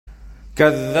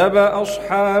كذب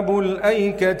أصحاب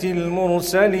الأيكة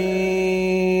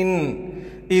المرسلين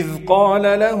إذ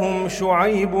قال لهم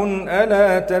شعيب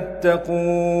ألا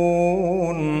تتقون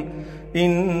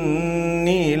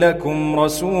إني لكم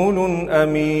رسول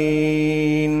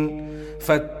أمين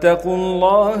فاتقوا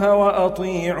الله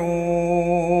وأطيعون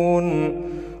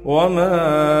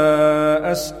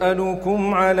وما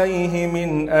أسألكم عليه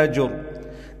من أجر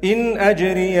إن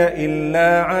أجري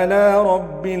إلا على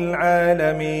رب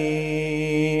العالمين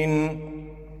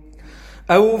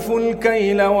أوفوا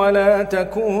الكيل ولا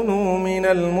تكونوا من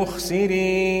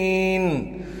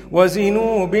المخسرين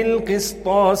وزنوا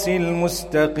بالقسطاس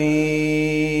المستقيم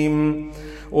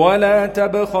ولا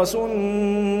تبخسوا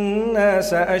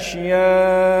الناس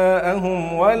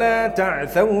أشياءهم ولا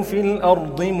تعثوا في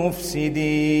الأرض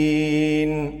مفسدين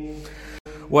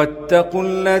واتقوا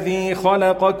الذي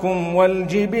خلقكم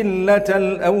والجبلة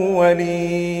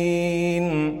الأولين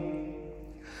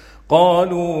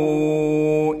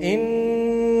قالوا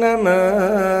إنما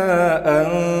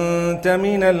أنت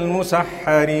من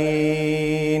المسحرين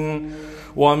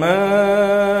وما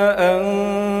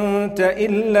أنت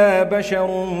إلا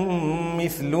بشر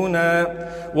مثلنا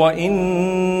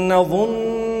وإن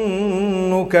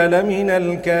نظنك لمن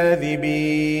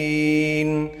الكاذبين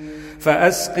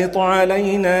فأسقط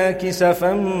علينا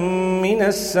كسفا من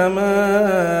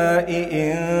السماء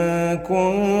إن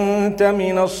كنت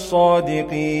من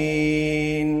الصادقين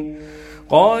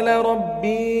قال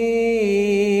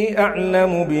ربي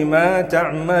أعلم بما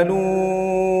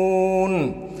تعملون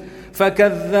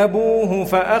فكذبوه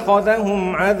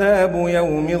فأخذهم عذاب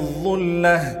يوم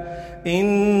الظلة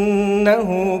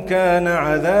إنه كان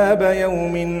عذاب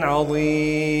يوم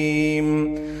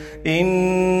عظيم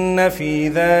إن في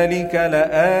ذلك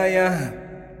لآية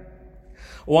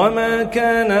وما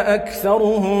كان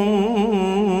أكثرهم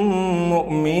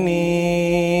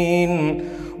مؤمنين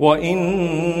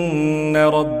وإن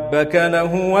ربك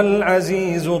لهو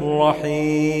العزيز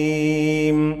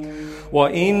الرحيم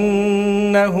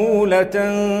وإنه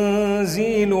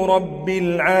لتنزيل رب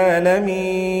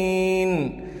العالمين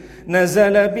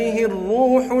نزل به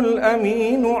الروح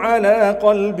الأمين على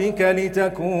قلبك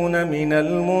لتكون من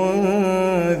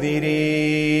المنذرين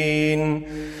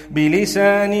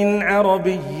بلسان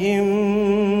عربي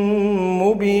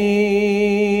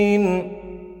مبين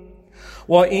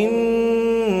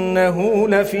وإنه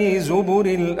لفي زبر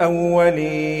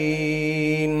الأولين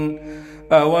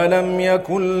أولم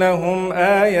يكن لهم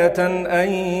آية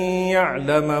أن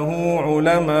يعلمه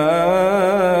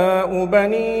علماء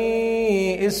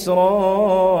بني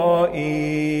إسرائيل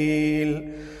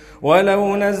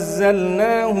ولو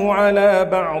نزلناه على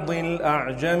بعض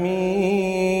الأعجمين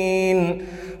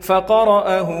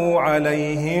فقرأه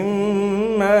عليهم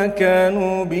ما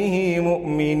كانوا به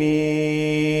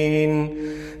مؤمنين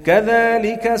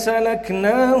كذلك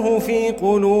سلكناه في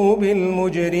قلوب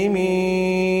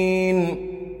المجرمين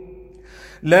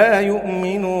لا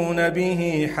يؤمنون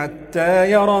به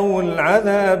حتى يروا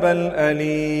العذاب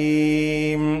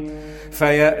الأليم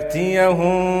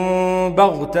فيأتيهم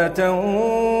بغتة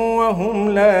وهم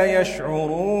لا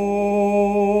يشعرون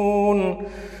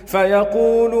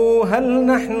فيقولوا هل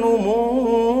نحن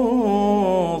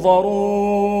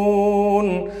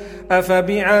منظرون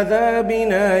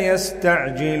أفبعذابنا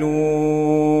يستعجلون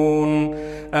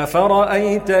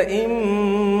أفرأيت إن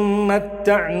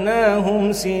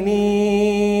متعناهم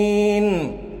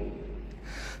سنين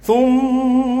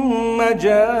ثم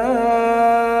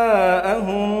جاءهم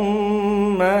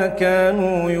ما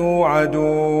كانوا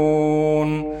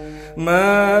يوعدون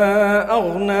ما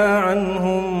أغنى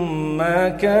عنهم ما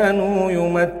كانوا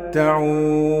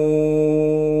يمتعون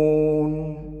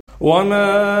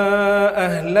وما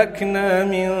أهلكنا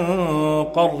من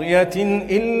قرية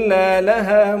إلا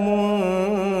لها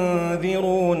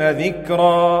منذرون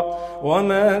ذكرا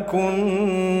وما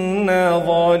كنا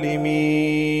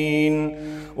ظالمين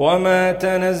وما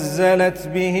تنزلت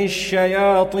به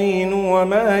الشياطين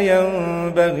وما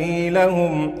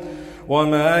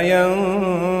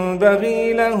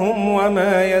ينبغي لهم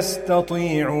وما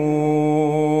يستطيعون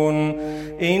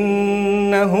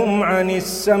إنهم عن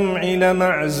السمع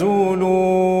لمعزولون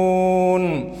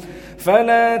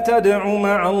فلا تدع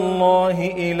مع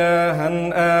الله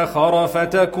إلها آخر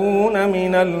فتكون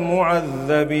من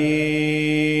المعذبين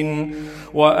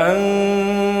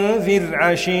وأنذر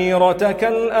عشيرتك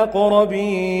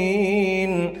الأقربين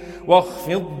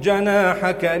واخفض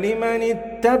جناحك لمن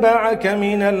اتبعك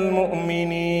من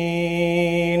المؤمنين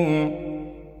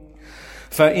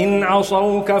فإن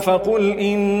عصوك فقل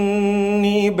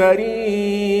إني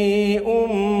بريء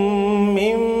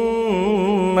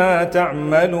مما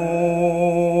تعملون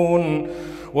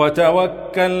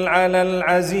وتوكل على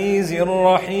العزيز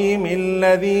الرحيم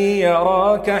الذي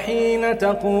يراك حين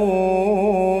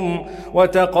تقوم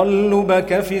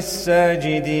وتقلبك في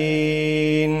الساجدين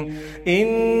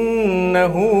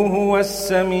إنه هو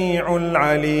السميع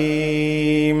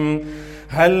العليم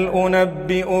هل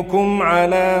أنبئكم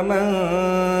على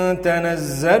من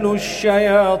تنزل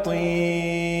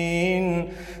الشياطين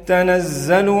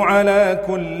تنزل على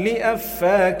كل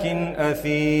أفاك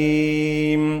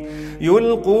أثيم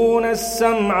يلقون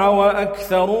السمع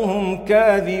وأكثرهم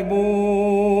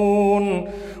كاذبون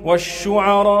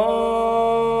والشعراء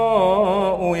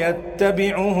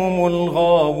يتبعهم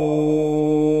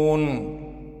الغاوون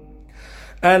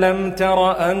ألم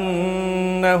تر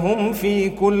أنهم في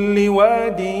كل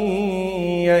واد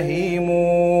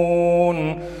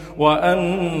يهيمون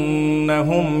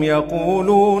وأنهم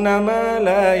يقولون ما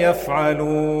لا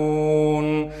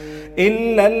يفعلون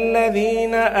إلا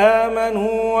الذين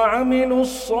آمنوا وعملوا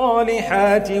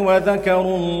الصالحات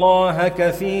وذكروا الله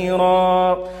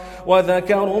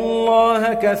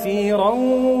كثيرا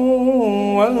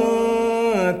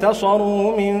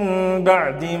وانتصروا من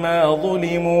بعد ما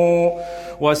ظلموا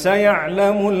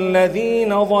وسيعلم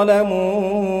الذين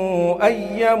ظلموا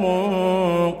أي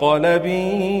منقلب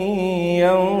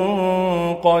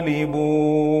ينقلبون